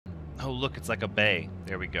Oh, look, it's like a bay.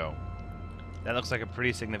 There we go. That looks like a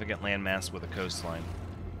pretty significant landmass with a coastline.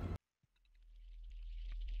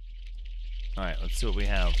 Alright, let's see what we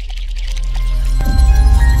have.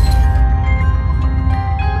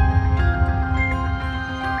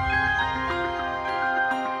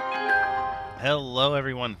 Hello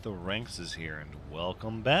everyone, Thranxes here, and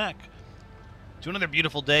welcome back to another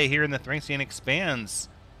beautiful day here in the Thranxian Expanse.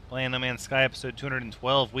 Playing No Man's Sky episode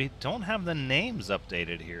 212. We don't have the names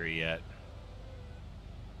updated here yet.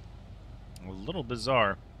 A little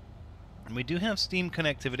bizarre. And we do have Steam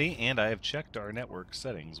connectivity, and I have checked our network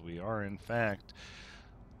settings. We are, in fact,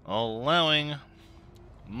 allowing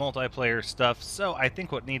multiplayer stuff. So I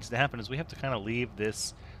think what needs to happen is we have to kind of leave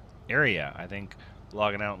this area. I think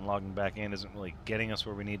logging out and logging back in isn't really getting us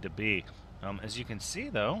where we need to be. As you can see,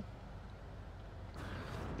 though,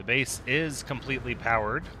 the base is completely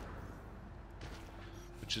powered,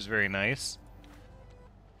 which is very nice.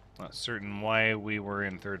 Not certain why we were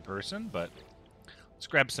in third person, but let's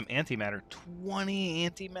grab some antimatter. 20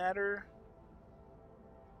 antimatter?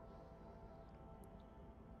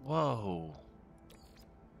 Whoa.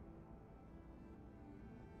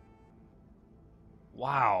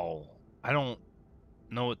 Wow. I don't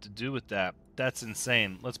know what to do with that. That's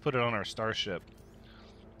insane. Let's put it on our starship.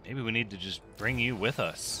 Maybe we need to just bring you with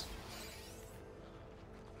us.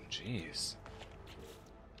 Jeez.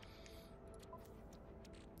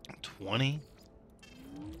 20?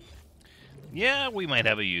 Yeah, we might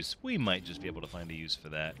have a use. We might just be able to find a use for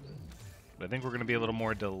that. But I think we're going to be a little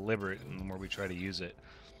more deliberate in the more we try to use it.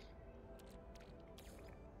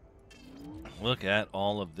 Look at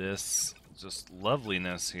all of this just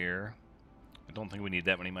loveliness here. I don't think we need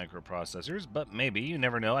that many microprocessors, but maybe. You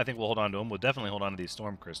never know. I think we'll hold on to them. We'll definitely hold on to these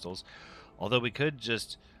storm crystals. Although we could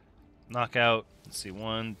just knock out, let's see,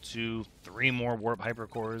 1, 2, 3 more warp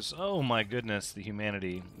hypercores. Oh my goodness, the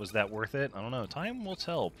humanity. Was that worth it? I don't know. Time will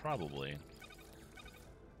tell, probably.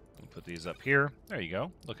 We'll put these up here. There you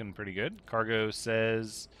go. Looking pretty good. Cargo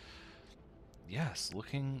says, yes,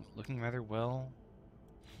 looking rather well.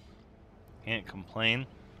 Can't complain.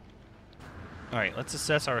 Alright, let's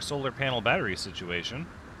assess our solar panel battery situation.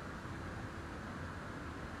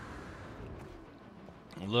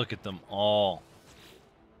 Look at them all.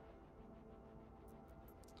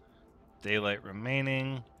 Daylight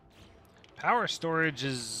remaining. Power storage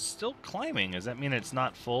is still climbing. Does that mean it's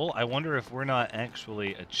not full? I wonder if we're not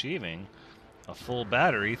actually achieving a full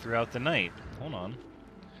battery throughout the night. Hold on.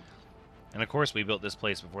 And of course we built this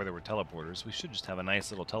place before there were teleporters. We should just have a nice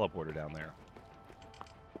little teleporter down there.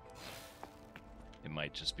 It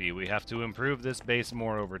might just be we have to improve this base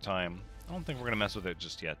more over time. I don't think we're going to mess with it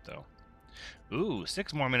just yet, though. Ooh,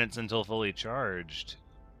 6 more minutes until fully charged.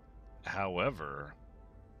 However,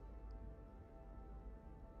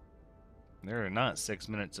 there are not 6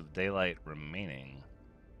 minutes of daylight remaining.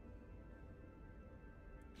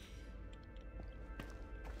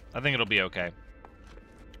 I think it'll be okay.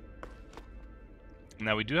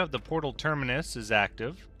 Now, we do have the portal terminus is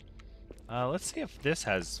active. Let's see if this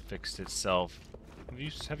has fixed itself.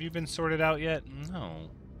 Have you been sorted out yet? No.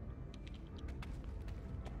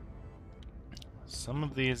 Some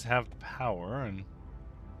of these have power, and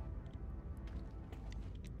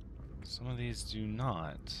some of these do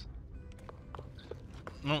not.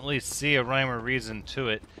 I don't really see a rhyme or reason to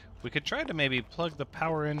it. We could try to maybe plug the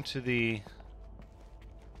power into the...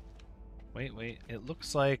 Wait. It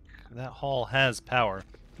looks like that hall has power.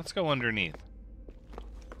 Let's go underneath.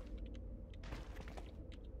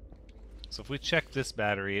 So if we check this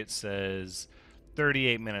battery, it says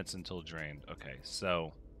 38 minutes until drained. Okay,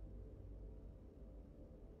 so...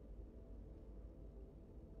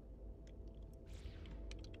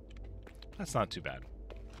 that's not too bad.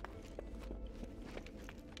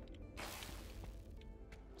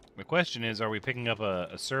 The question is, are we picking up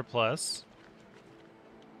a surplus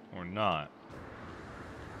or not?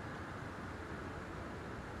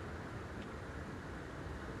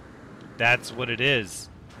 That's what it is.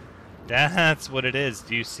 That's what it is.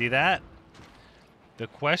 Do you see that? The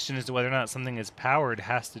question as to whether or not something is powered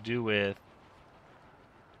has to do with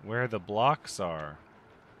where the blocks are.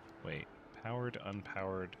 Wait. Powered,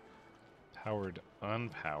 unpowered, powered,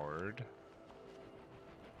 unpowered.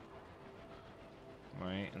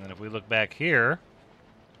 Right, and then if we look back here...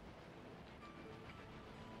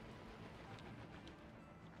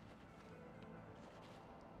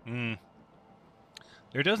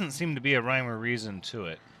 there doesn't seem to be a rhyme or reason to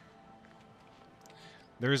it.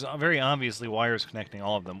 There's very obviously wires connecting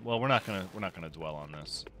all of them. Well, we're not gonna dwell on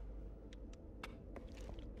this.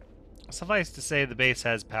 Suffice to say, the base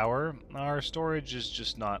has power. Our storage is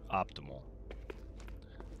just not optimal.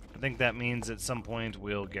 think that means at some point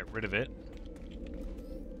we'll get rid of it.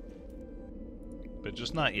 But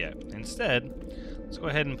just not yet. Instead, let's go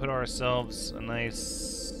ahead and put ourselves a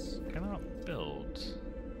nice... Cannot build.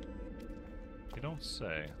 You don't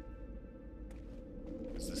say.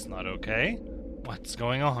 Is this not okay? What's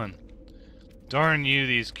going on? Darn you,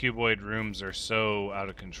 these cuboid rooms are so out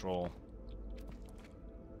of control.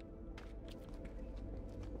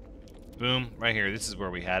 Boom, right here. This is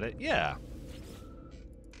where we had it. Yeah.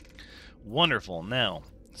 Wonderful. Now,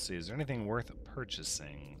 let's see, is there anything worth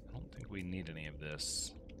purchasing? I don't think we need any of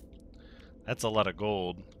this. That's a lot of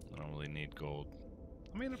gold. I don't really need gold.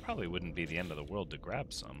 I mean, it probably wouldn't be the end of the world to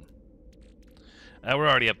grab some. We're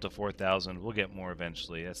already up to 4,000. We'll get more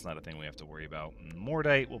eventually. That's not a thing we have to worry about.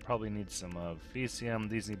 Mordite, we'll probably need some of. Fecium,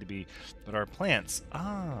 these need to be... But our plants...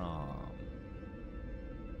 Ah...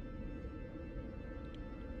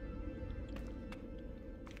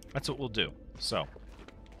 That's what we'll do. So,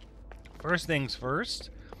 first things first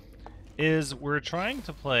is we're trying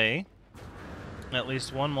to play at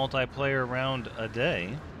least one multiplayer round a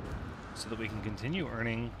day so that we can continue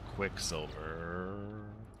earning Quicksilver.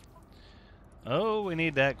 Oh, we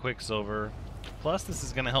need that Quicksilver. Plus, this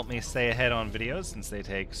is going to help me stay ahead on videos since they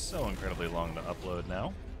take so incredibly long to upload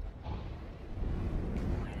now.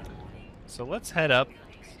 So let's head up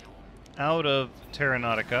out of Terra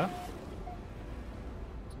Nautica.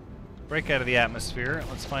 Break out of the atmosphere.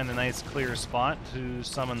 Let's find a nice clear spot to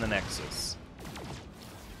summon the Nexus.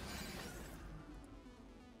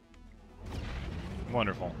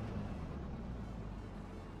 Wonderful.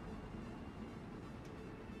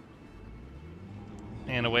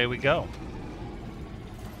 And away we go.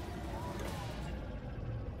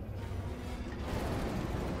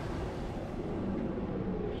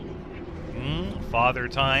 Father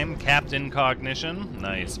Time, Captain Cognition.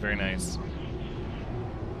 Nice, very nice.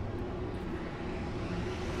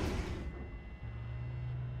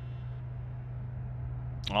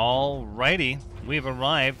 Alrighty, we've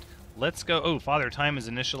arrived. Let's go. Oh, Father Time is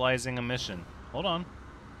initializing a mission. Hold on.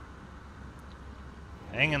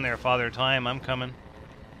 Hang in there, Father Time. I'm coming.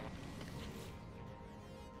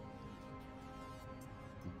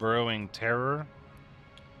 Burrowing Terror.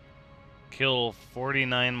 Kill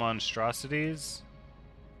 49 monstrosities.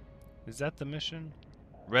 Is that the mission?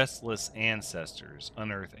 Restless Ancestors.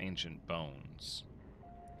 Unearth ancient bones.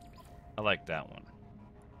 I like that one.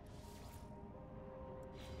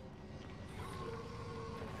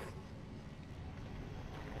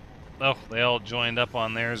 Oh, they all joined up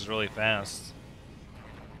on theirs really fast.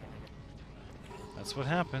 That's what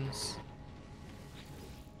happens.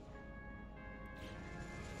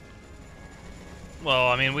 Well,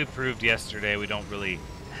 I mean, we proved yesterday we don't really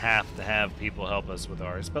have to have people help us with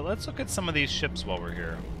ours, but let's look at some of these ships while we're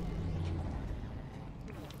here.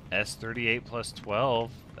 S-38 plus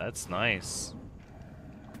 12, that's nice.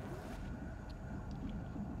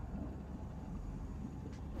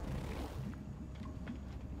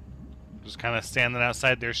 Just kind of standing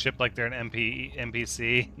outside their ship like they're an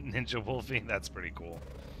NPC, Ninja Wolfie. That's pretty cool.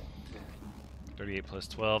 38 plus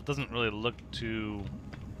 12. Doesn't really look too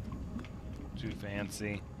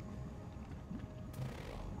fancy.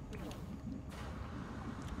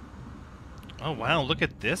 Oh wow, look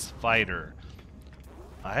at this fighter.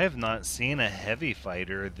 I have not seen a heavy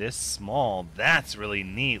fighter this small. That's really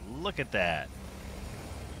neat. Look at that.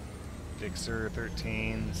 Fixer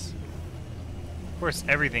 13s. Of course,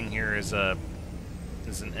 everything here is an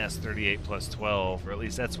S38 plus 12, or at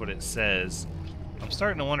least that's what it says. I'm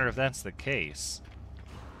starting to wonder if that's the case.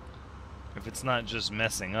 If it's not just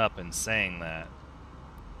messing up and saying that.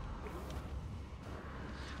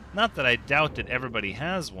 Not that I doubt that everybody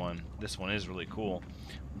has one. This one is really cool.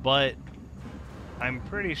 But I'm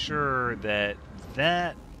pretty sure that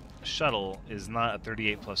that shuttle is not a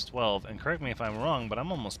 38 plus 12, and correct me if I'm wrong, but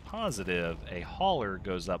I'm almost positive a hauler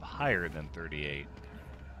goes up higher than 38.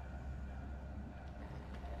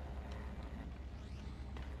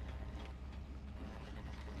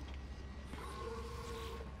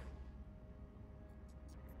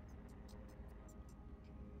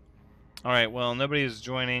 Alright, well, nobody's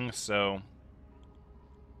joining, so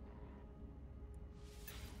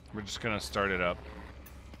we're just gonna start it up.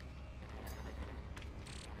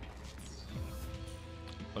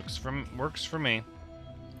 Works for me.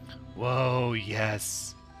 Whoa,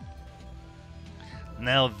 yes.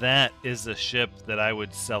 Now that is a ship that I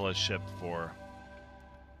would sell a ship for.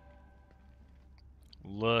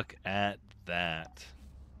 Look at that.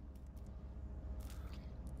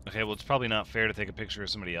 Okay, well, it's probably not fair to take a picture of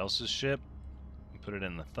somebody else's ship and put it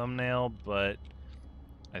in the thumbnail, but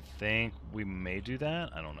I think we may do that.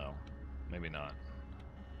 I don't know. Maybe not.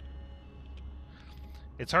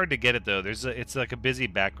 It's hard to get it, though. It's like a busy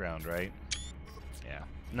background, right? Yeah.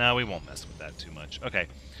 No, we won't mess with that too much. Okay.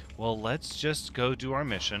 Well, let's just go do our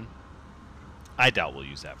mission. I doubt we'll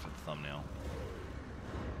use that for the thumbnail.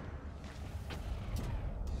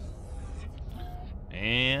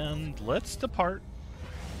 And let's depart.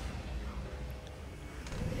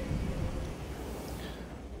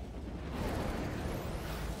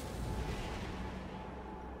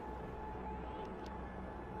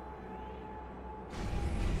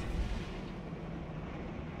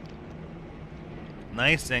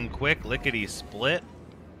 Nice and quick, lickety-split.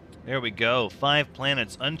 There we go. 5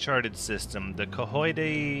 planets, uncharted system, the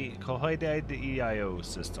Cohoide-Io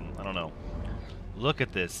system. I don't know. Look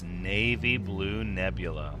at this navy blue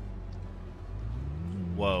nebula.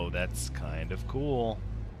 Whoa, that's kind of cool.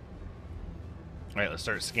 Alright, let's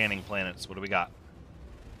start scanning planets. What do we got?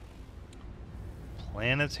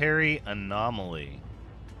 Planetary anomaly.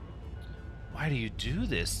 Why do you do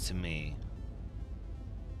this to me?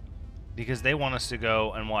 Because they want us to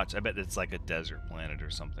go and watch. I bet it's like a desert planet or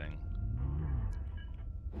something.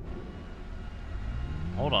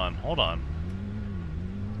 Hold on, hold on.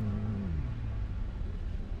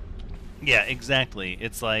 Yeah, exactly.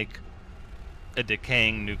 It's like a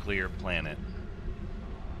decaying nuclear planet.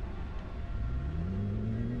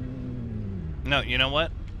 No, you know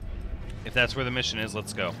what? If that's where the mission is,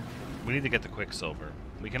 let's go. We need to get the Quicksilver.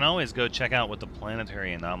 We can always go check out what the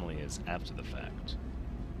planetary anomaly is after the fact.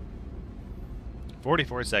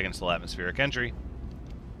 44 seconds till atmospheric entry.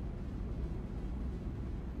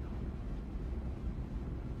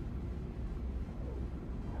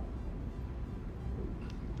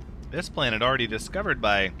 This planet already discovered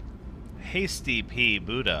by Hasty P.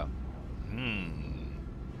 Buddha.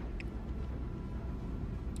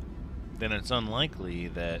 Then it's unlikely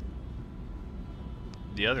that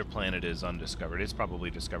the other planet is undiscovered. It's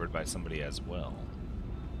probably discovered by somebody as well.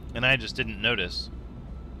 And I just didn't notice.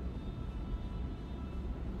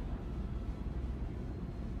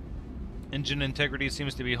 Engine integrity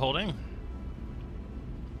seems to be holding.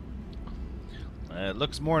 It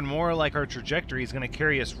looks more and more like our trajectory is going to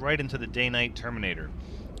carry us right into the day-night Terminator.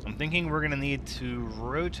 I'm thinking we're going to need to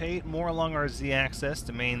rotate more along our z-axis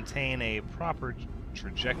to maintain a proper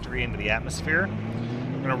trajectory into the atmosphere.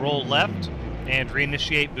 We're going to roll left and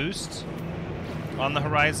reinitiate boost on the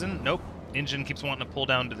horizon. Nope, engine keeps wanting to pull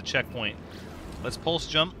down to the checkpoint. Let's pulse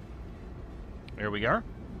jump. There we are.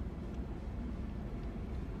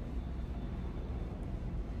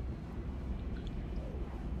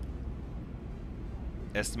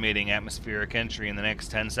 Estimating atmospheric entry in the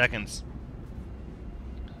next 10 seconds.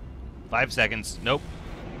 5 seconds. Nope.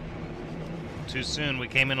 Too soon. We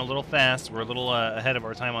came in a little fast. We're a little ahead of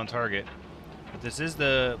our time on target. But this is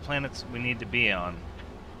the planets we need to be on.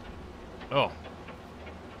 Oh.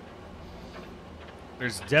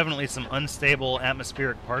 There's definitely some unstable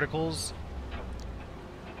atmospheric particles.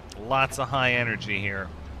 Lots of high energy here.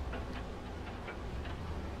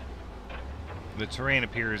 The terrain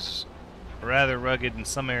appears rather rugged in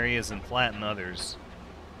some areas and flat in others.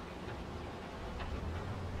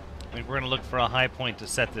 I think we're going to look for a high point to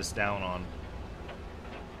set this down on.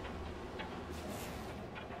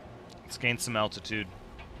 Let's gain some altitude.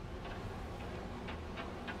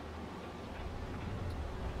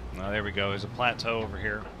 Oh, there we go. There's a plateau over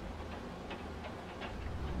here.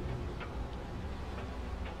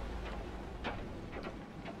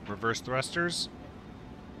 Reverse thrusters.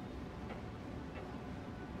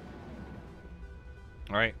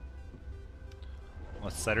 Alright.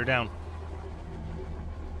 Let's set her down.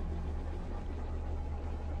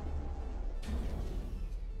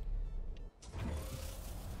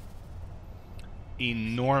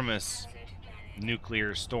 Enormous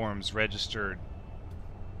nuclear storms registered.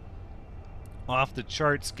 Off the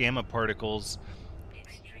charts gamma particles.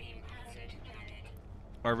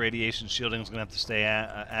 Our radiation shielding is going to have to stay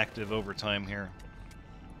active over time here.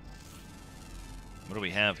 What do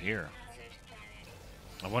we have here?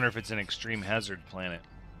 I wonder if it's an extreme hazard planet.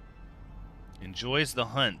 Enjoys the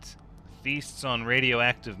hunt. Feasts on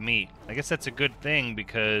radioactive meat. I guess that's a good thing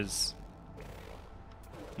because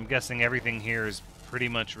I'm guessing everything here is pretty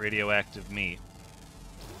much radioactive meat.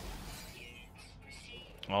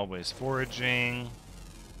 Always foraging.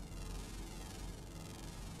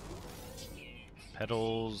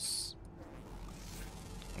 Petals.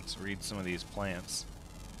 Let's read some of these plants.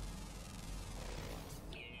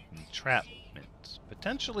 Entrapment.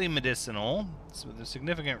 Potentially medicinal. It's with a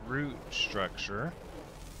significant root structure.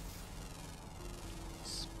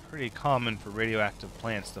 It's pretty common for radioactive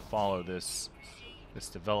plants to follow this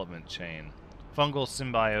development chain. Fungal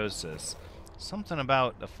symbiosis. Something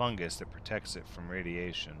about a fungus that protects it from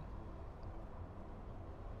radiation.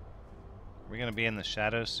 we going to be in the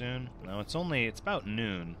shadow soon? No, it's about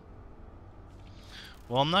noon.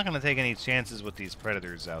 Well, I'm not going to take any chances with these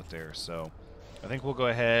predators out there, so I think we'll go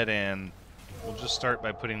ahead and we'll just start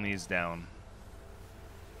by putting these down.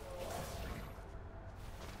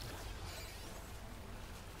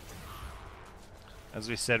 As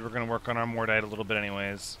we said, we're going to work on our Mordite a little bit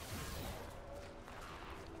anyways.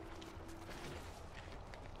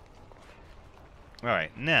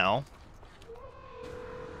 Alright, now...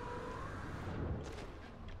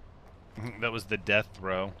 that was the death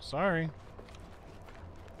throw. Sorry.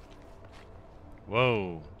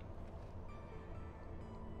 Whoa.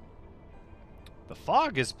 The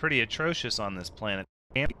fog is pretty atrocious on this planet.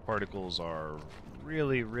 Particles are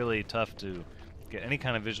really, really tough to get any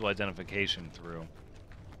kind of visual identification through.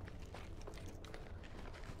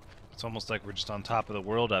 It's almost like we're just on top of the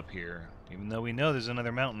world up here, even though we know there's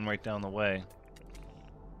another mountain right down the way.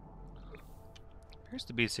 Appears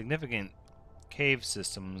to be significant cave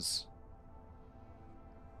systems.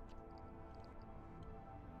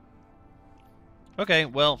 Okay,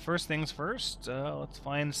 well, first things first, let's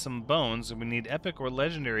find some bones. We need epic or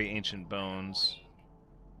legendary ancient bones.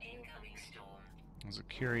 There's a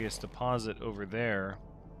curious deposit over there.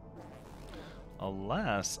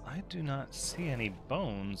 Alas, I do not see any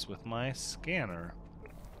bones with my scanner.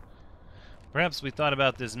 Perhaps we thought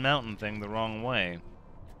about this mountain thing the wrong way.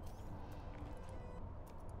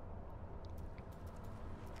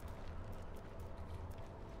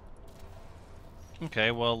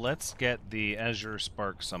 Okay, well, let's get the Azure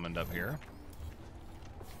Spark summoned up here.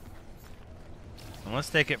 And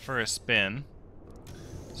let's take it for a spin,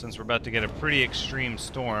 since we're about to get a pretty extreme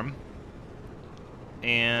storm.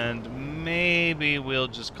 And maybe we'll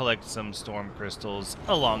just collect some storm crystals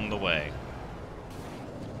along the way.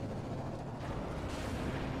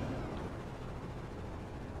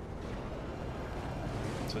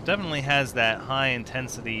 So it definitely has that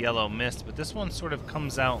high-intensity yellow mist, but this one sort of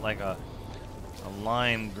comes out like a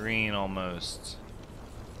lime green almost.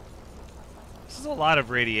 This is a lot of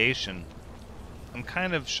radiation. I'm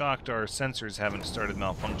kind of shocked our sensors haven't started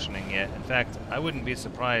malfunctioning yet. In fact, I wouldn't be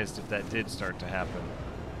surprised if that did start to happen.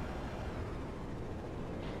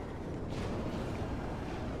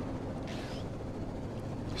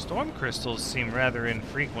 Storm crystals seem rather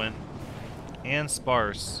infrequent and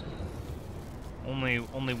sparse. Only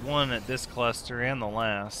one at this cluster and the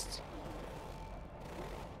last.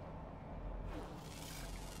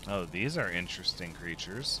 Oh, these are interesting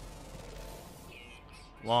creatures.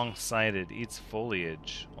 Long-sighted, eats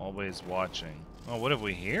foliage, always watching. Oh, what have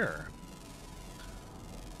we here?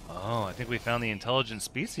 Oh, I think we found the intelligent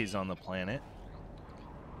species on the planet.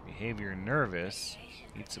 Behavior nervous,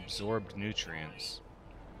 eats absorbed nutrients.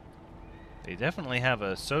 They definitely have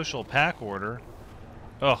a social pack order.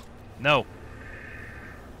 Oh, no.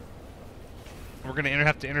 We're going to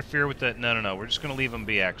have to interfere with the... No. We're just going to leave them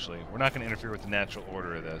be, actually. We're not going to interfere with the natural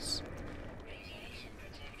order of this.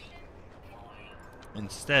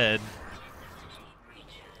 Instead,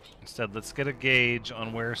 let's get a gauge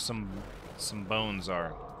on where some bones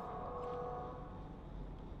are.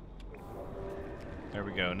 There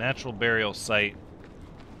we go. Natural burial site.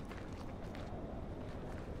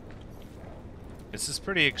 This is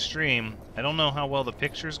pretty extreme. I don't know how well the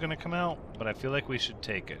picture's going to come out, but I feel like we should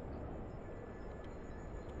take it.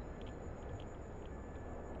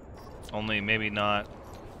 Only maybe not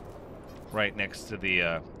right next to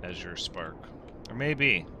the Azure Spark. Or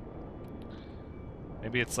maybe.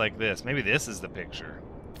 Maybe it's like this. Maybe this is the picture.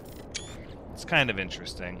 It's kind of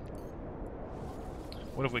interesting.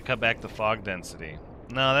 What if we cut back the fog density?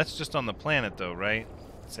 No, that's just on the planet though, right?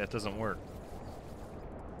 See, that doesn't work.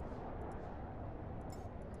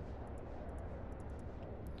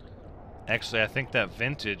 Actually, I think that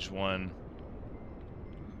vintage one,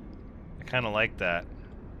 I kind of like that.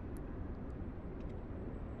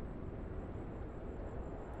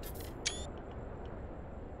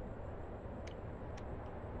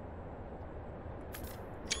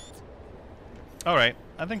 Alright,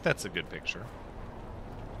 I think that's a good picture.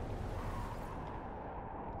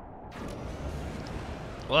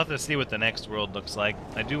 We'll have to see what the next world looks like.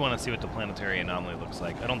 I do want to see what the planetary anomaly looks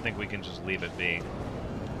like. I don't think we can just leave it be.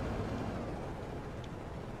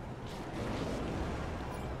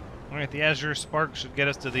 Alright, the Azure Spark should get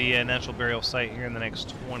us to the natural burial site here in the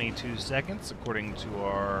next 22 seconds, according to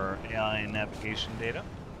our AI navigation data.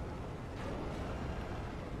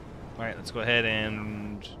 Alright, let's go ahead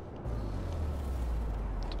and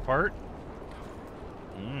depart.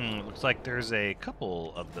 Looks like there's a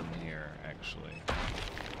couple of them here, actually.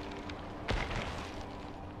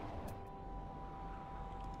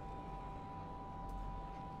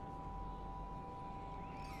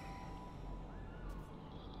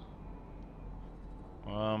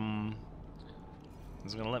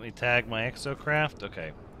 Is it gonna let me tag my exocraft?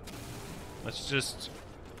 Okay. Let's just...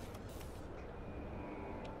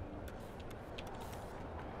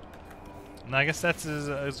 And I guess that's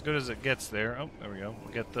as good as it gets there. Oh, there we go.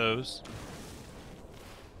 We'll get those.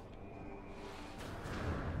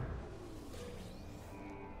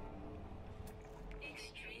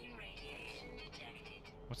 Extreme radiation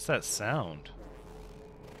detected. What's that sound?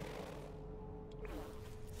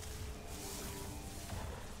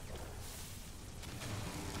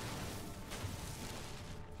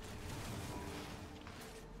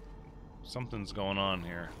 Something's going on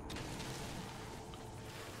here.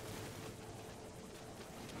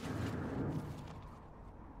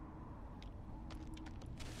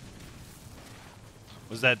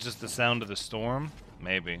 Was that just the sound of the storm?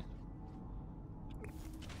 Maybe.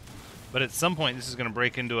 But at some point, this is going to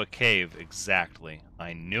break into a cave. Exactly.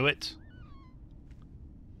 I knew it.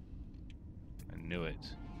 I knew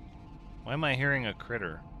it. Why am I hearing a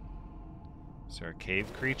critter? Is there a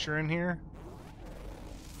cave creature in here?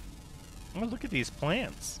 Oh, look at these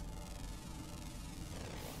plants.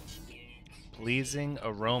 Pleasing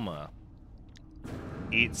aroma.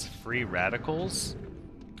 Eats free radicals?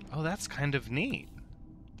 Oh, that's kind of neat.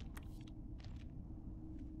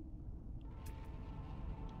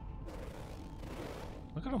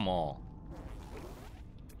 Look at them all.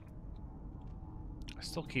 I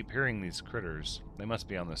still keep hearing these critters. They must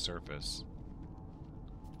be on the surface.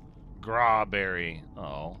 Grawberry.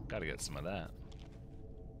 Oh, gotta get some of that.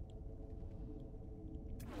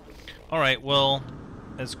 Alright, well,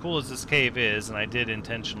 as cool as this cave is, and I did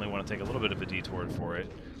intentionally want to take a little bit of a detour for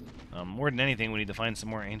it, more than anything, we need to find some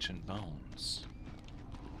more ancient bones.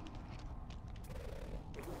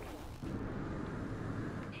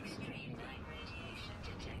 Extreme night radiation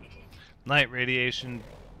detected. Night radiation,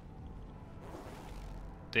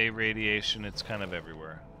 day radiation, it's kind of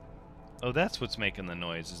everywhere. Oh, that's what's making the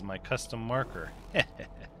noise, is my custom marker. Of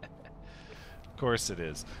course it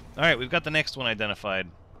is. Alright, we've got the next one identified.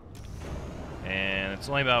 And it's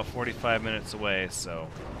only about 45 minutes away, so...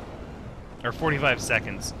 Or 45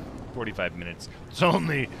 seconds. 45 minutes. It's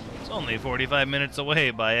only 45 minutes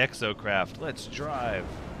away by exocraft. Let's drive.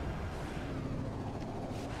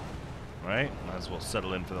 Right? Might as well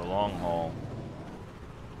settle in for the long haul.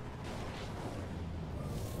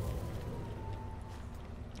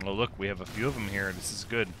 Oh, look, we have a few of them here. This is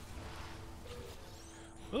good.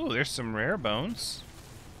 Ooh, there's some rare bones.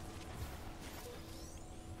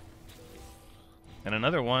 And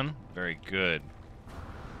another one. Very good.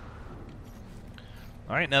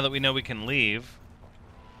 Alright, now that we know we can leave,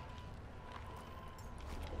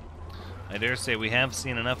 I dare say we have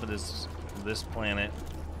seen enough of this planet.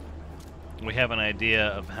 We have an idea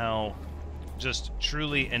of how just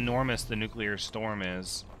truly enormous the nuclear storm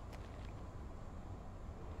is.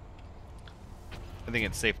 I think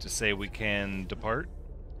it's safe to say we can depart.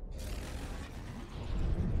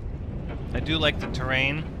 I do like the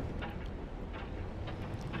terrain.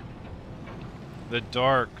 The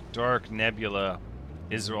dark, dark nebula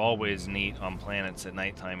is always neat on planets at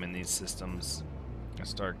nighttime in these systems.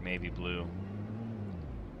 It's dark navy blue.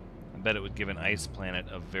 I bet it would give an ice planet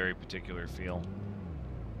a very particular feel.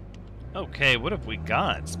 Okay, what have we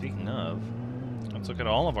got? Speaking of, let's look at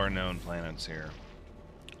all of our known planets here.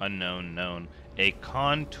 Unknown, known. A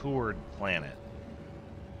contoured planet.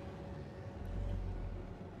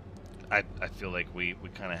 I feel like we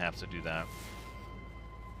kind of have to do that.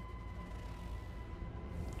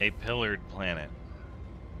 A pillared planet.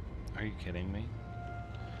 Are you kidding me?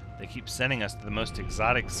 They keep sending us to the most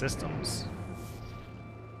exotic systems.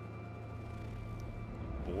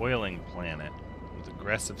 Boiling planet with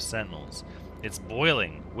aggressive sentinels. It's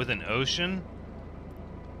boiling with an ocean?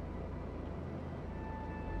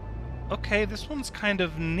 Okay, this one's kind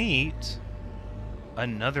of neat.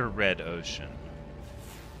 Another red ocean.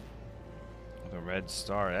 With a red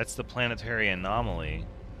star. That's the planetary anomaly.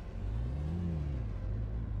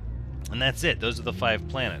 And that's it. Those are the 5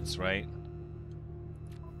 planets, right?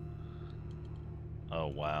 Oh,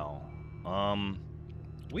 wow.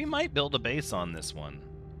 We might build a base on this one.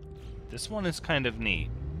 This one is kind of neat.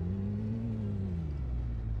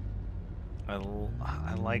 I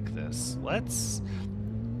like this. Let's...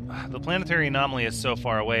 The planetary anomaly is so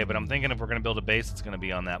far away, but I'm thinking if we're going to build a base, it's going to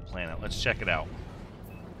be on that planet. Let's check it out.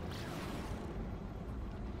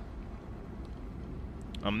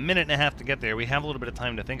 A minute and a half to get there. We have a little bit of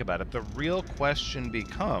time to think about it. The real question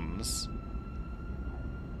becomes,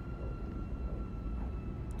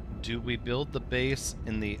 do we build the base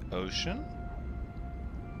in the ocean?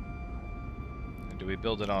 Or do we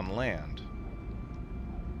build it on land?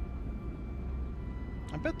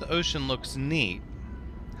 I bet the ocean looks neat.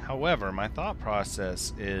 However, my thought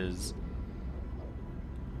process is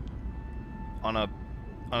on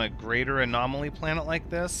a greater anomaly planet like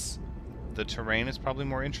this, the terrain is probably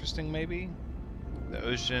more interesting, maybe. The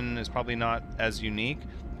ocean is probably not as unique,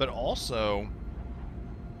 but also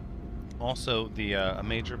a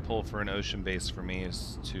major pull for an ocean base for me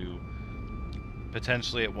is to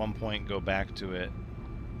potentially at one point go back to it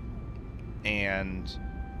and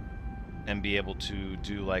be able to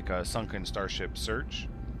do like a sunken starship search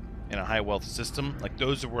in a high wealth system. Like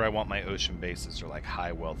those are where I want my ocean bases, or like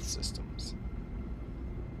high wealth systems.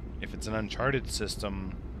 If it's an uncharted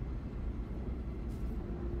system,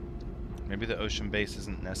 maybe the ocean base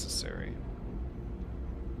isn't necessary.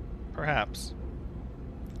 Perhaps.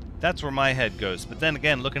 That's where my head goes. But then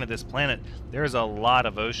again, looking at this planet, there's a lot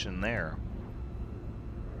of ocean there.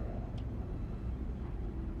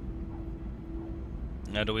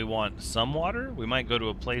 Now, do we want some water? We might go to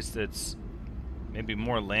a place that's maybe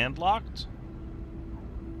more landlocked.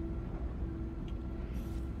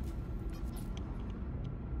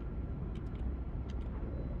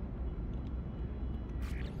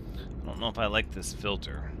 I don't know if I like this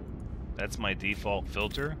filter. That's my default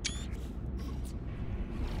filter.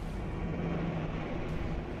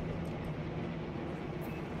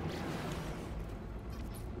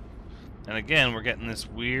 And again, we're getting this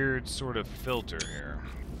weird sort of filter here.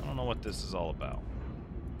 I don't know what this is all about.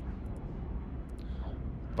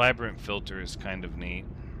 Vibrant filter is kind of neat,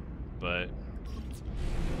 but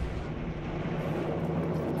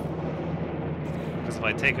because if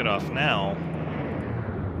I take it off now,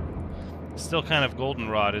 it's still kind of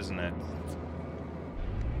goldenrod, isn't it?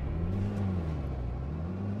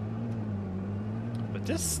 But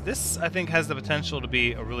this I think has the potential to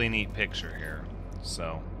be a really neat picture here.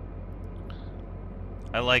 So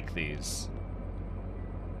I like these.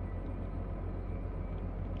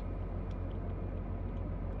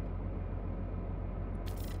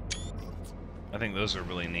 I think those are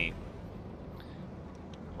really neat.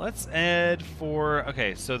 Let's add for...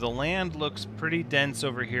 Okay, so the land looks pretty dense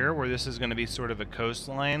over here, where this is going to be sort of a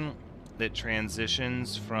coastline that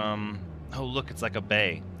transitions from... Oh, look, it's like a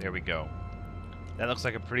bay. There we go. That looks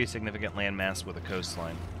like a pretty significant landmass with a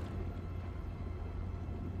coastline.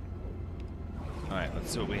 Alright,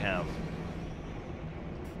 let's see what we have.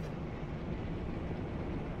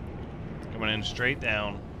 Coming in straight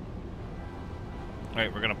down.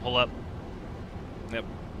 Alright, we're going to pull up. Yep.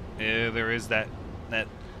 Yeah, there is that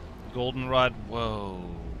goldenrod. Whoa.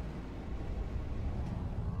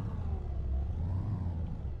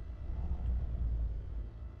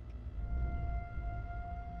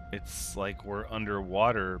 It's like we're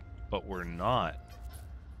underwater, but we're not.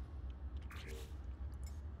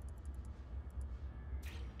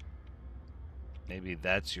 Maybe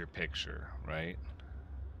that's your picture, right?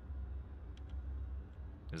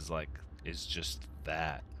 Is just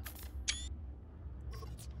that.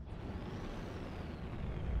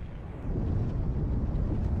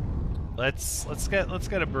 Let's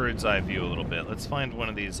get a bird's eye view a little bit. Let's find one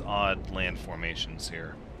of these odd land formations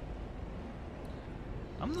here.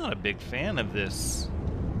 I'm not a big fan of this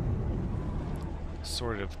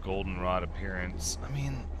sort of goldenrod appearance. I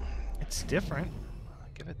mean, it's different. I'll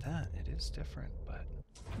give it that. It is different, but...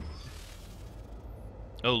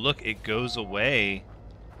 Oh, look, it goes away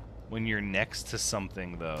when you're next to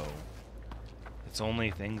something, though. It's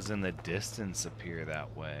only things in the distance appear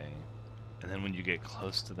that way. And then when you get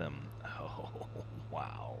close to them... Oh,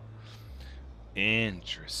 wow.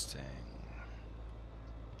 Interesting.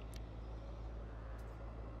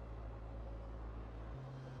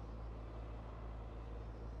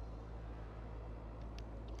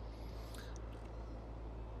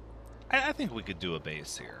 I think we could do a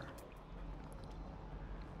base here.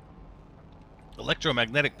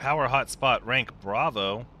 Electromagnetic power hotspot rank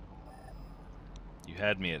Bravo. You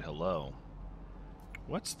had me at hello.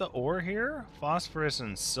 What's the ore here? Phosphorus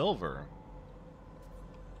and silver.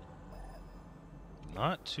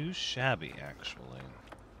 Not too shabby, actually.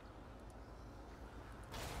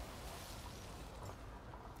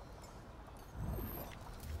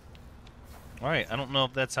 Alright, I don't know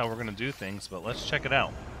if that's how we're going to do things, but let's check it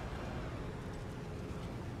out.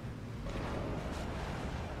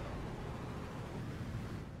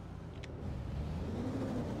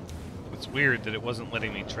 It's weird that it wasn't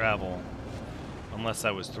letting me travel unless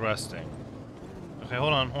I was thrusting. Okay,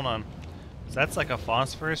 hold on. So that's like a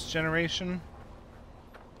phosphorus generation?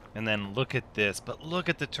 And then look at this, but look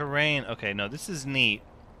at the terrain. Okay, no, this is neat.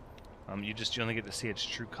 You only get to see its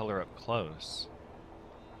true color up close.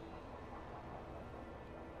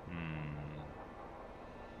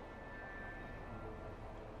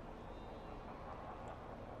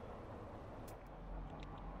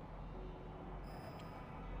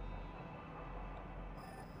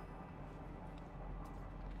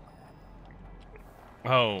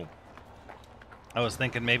 Oh, I was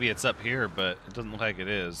thinking maybe it's up here, but it doesn't look like it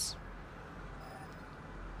is.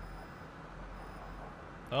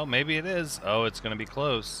 Oh, maybe it is. Oh, it's going to be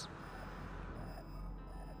close.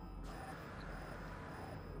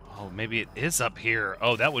 Oh, maybe it is up here.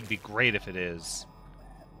 Oh, that would be great if it is.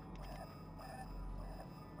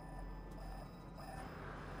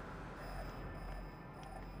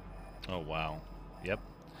 Oh, wow. Yep.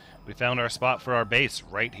 We found our spot for our base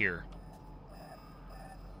right here.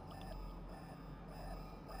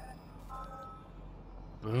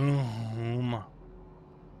 Boom.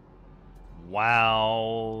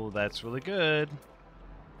 Wow, that's really good.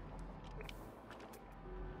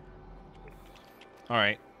 All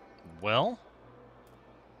right. Well,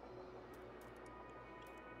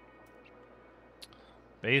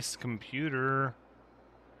 base computer.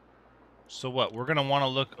 So what? We're gonna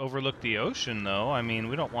want to overlook the ocean, though. I mean,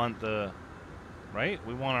 we don't want the right.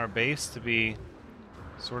 We want our base to be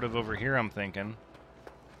sort of over here. I'm thinking.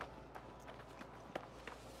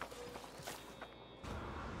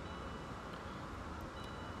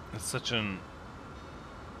 It's such an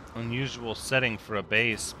unusual setting for a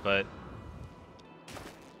base, but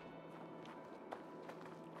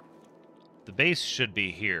the base should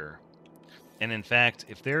be here. And in fact,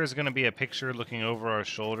 if there is going to be a picture looking over our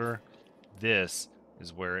shoulder, this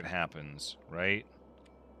is where it happens, right?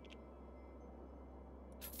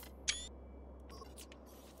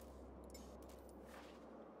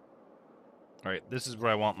 All right, this is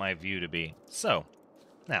where I want my view to be. So,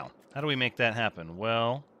 now, how do we make that happen?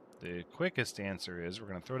 Well, the quickest answer is we're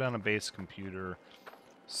going to throw down a base computer,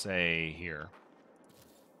 say, here.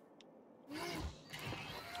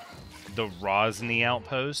 The Rosny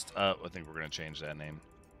Outpost. I think we're going to change that name.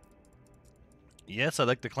 Yes, I'd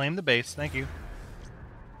like to claim the base. Thank you.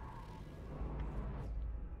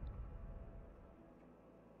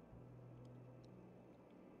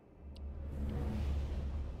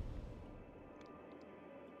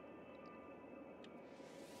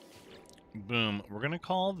 Boom. We're going to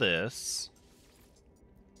call this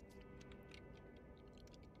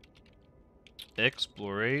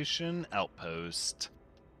Exploration Outpost.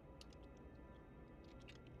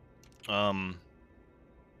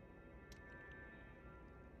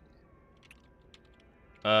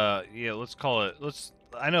 Yeah, let's call it,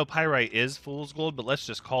 I know pyrite is fool's gold, but let's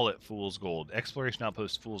just call it fool's gold. Exploration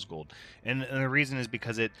Outpost fool's gold. And the reason is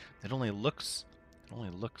because it only looks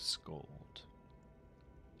gold.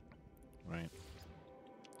 Right?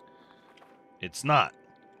 It's not.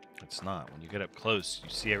 It's not. When you get up close, you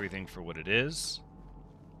see everything for what it is.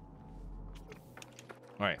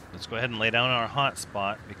 Alright, let's go ahead and lay down our hot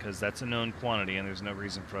spot, because that's a known quantity and there's no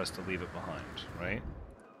reason for us to leave it behind, right?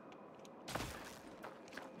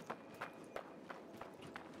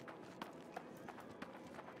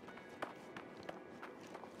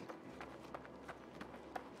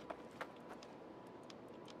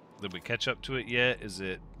 Did we catch up to it yet? Is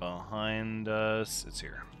it behind us? It's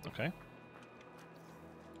here. Okay.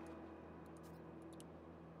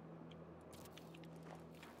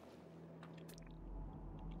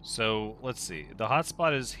 So, let's see. The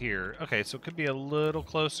hotspot is here. Okay, so it could be a little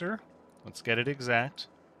closer. Let's get it exact.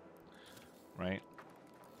 Right.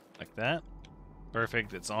 Like that.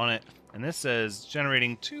 Perfect. It's on it. And this says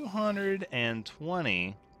generating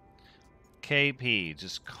 220 KP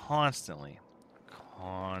just constantly.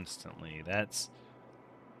 Constantly.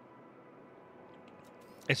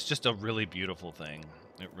 It's just a really beautiful thing.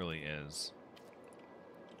 It really is.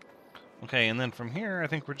 Okay, and then from here, I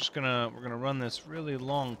think we're gonna run this really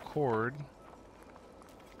long cord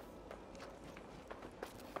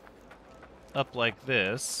up like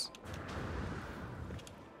this,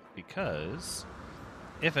 because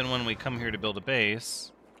if and when we come here to build a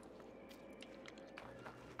base,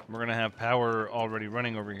 we're gonna have power already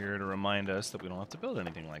running over here to remind us that we don't have to build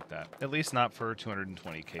anything like that. At least not for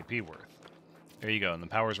 220 KP worth. There you go, and the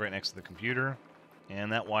power's right next to the computer,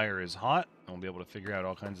 and that wire is hot, and we'll be able to figure out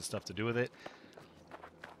all kinds of stuff to do with it.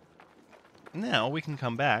 Now we can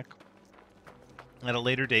come back at a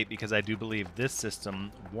later date, because I do believe this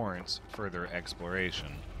system warrants further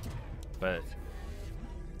exploration. But,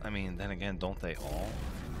 I mean, then again, don't they all?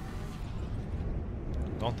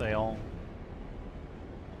 Don't they all?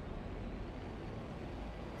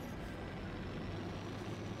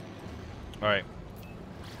 Alright.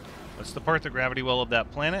 Let's depart the gravity well of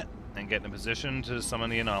that planet and get in a position to summon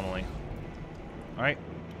the anomaly. Alright.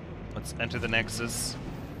 Let's enter the Nexus.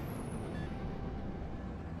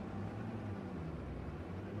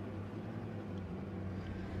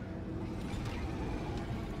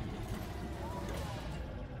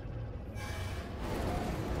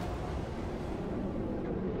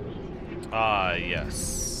 Ah,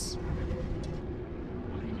 yes.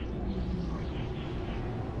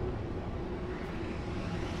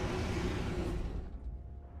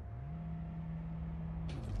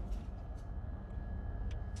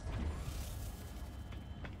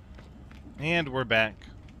 And we're back.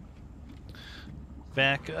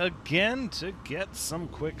 Back again to get some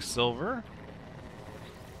quicksilver.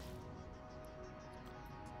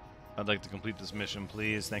 I'd like to complete this mission,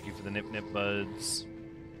 please. Thank you for the nip buds.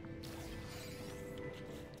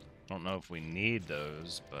 Don't know if we need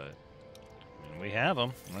those, but I mean, we have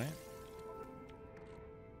them, right?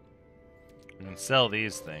 We can sell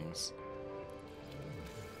these things.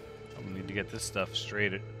 We need to get this stuff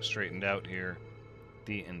straightened out here.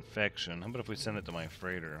 The infection. How about if we send it to my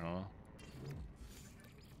freighter, huh?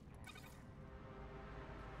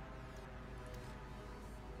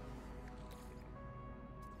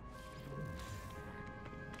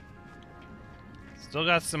 Still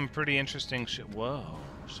got some pretty interesting Whoa,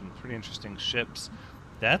 some pretty interesting ships.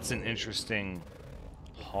 That's an interesting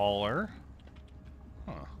hauler.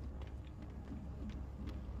 Huh.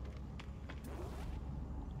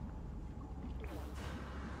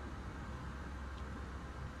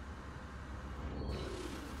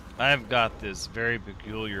 I've got this very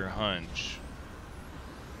peculiar hunch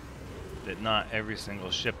that not every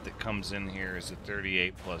single ship that comes in here is a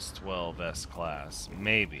 38 plus 12 S class.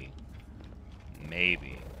 Maybe,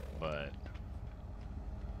 but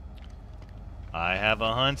I have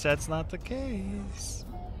a hunch that's not the case.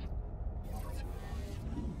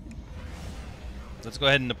 Let's go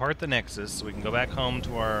ahead and depart the Nexus so we can go back home to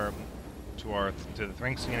the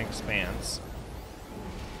Thranxian Expanse.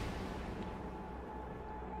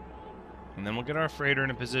 And then we'll get our freighter in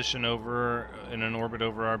a position in an orbit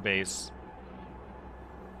over our base.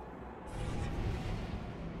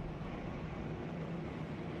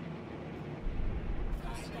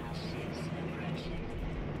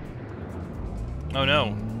 Oh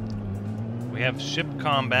no. We have ship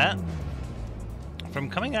combat from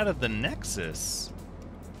coming out of the Nexus.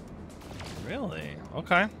 Really?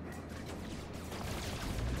 Okay.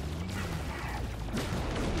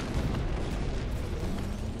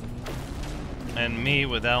 And me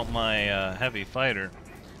without my heavy fighter.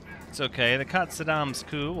 It's okay. The Kat Saddam's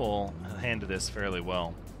coup will handle this fairly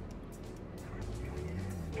well.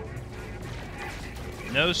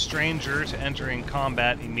 No stranger to entering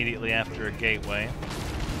combat immediately after a gateway.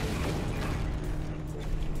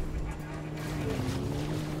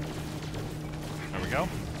 There we go.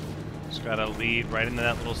 Just gotta lead right into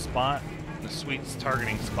that little spot. The sweet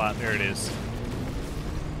targeting spot. There it is.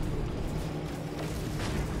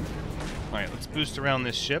 Alright, let's boost around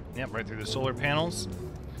this ship. Yep, right through the solar panels.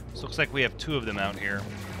 So looks like we have 2 of them out here.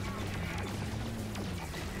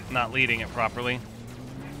 Not leading it properly.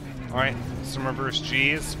 Alright, some reverse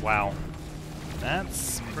Gs. Wow.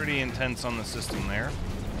 That's pretty intense on the system there.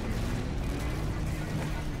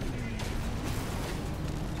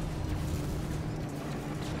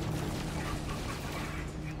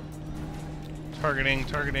 Targeting.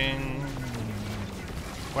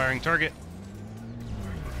 Acquiring target.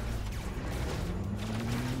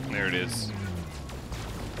 There it is.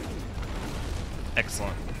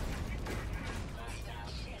 Excellent.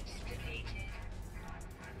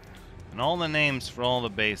 And all the names for all the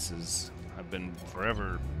bases have been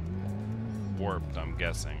forever warped, I'm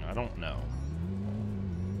guessing. I don't know.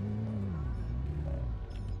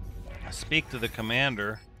 I speak to the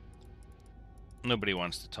commander. Nobody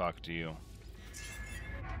wants to talk to you.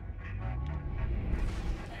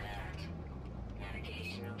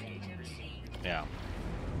 Yeah.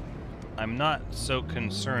 I'm not so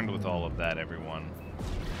concerned with all of that, everyone.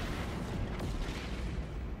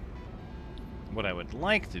 What I would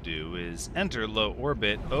like to do is enter low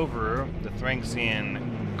orbit over the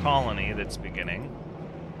Thranxian colony that's beginning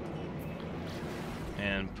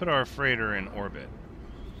and put our freighter in orbit.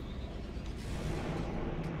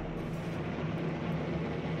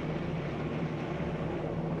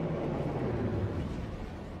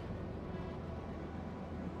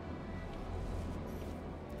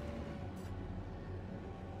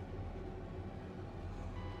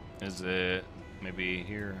 Is it maybe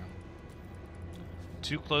here?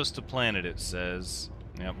 Too close to planet, it says.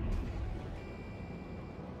 Yep.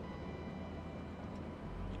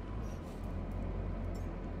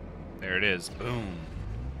 There it is. Boom.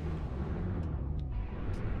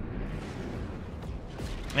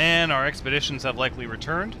 And our expeditions have likely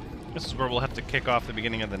returned. This is where we'll have to kick off the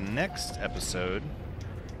beginning of the next episode.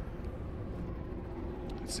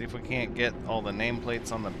 Let's see if we can't get all the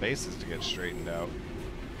nameplates on the bases to get straightened out.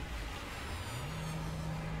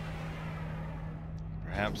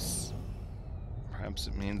 Perhaps Perhaps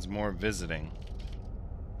it means more visiting.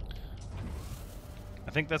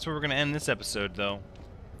 I think that's where we're going to end this episode, though.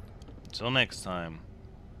 Until next time.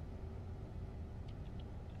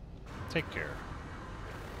 Take care.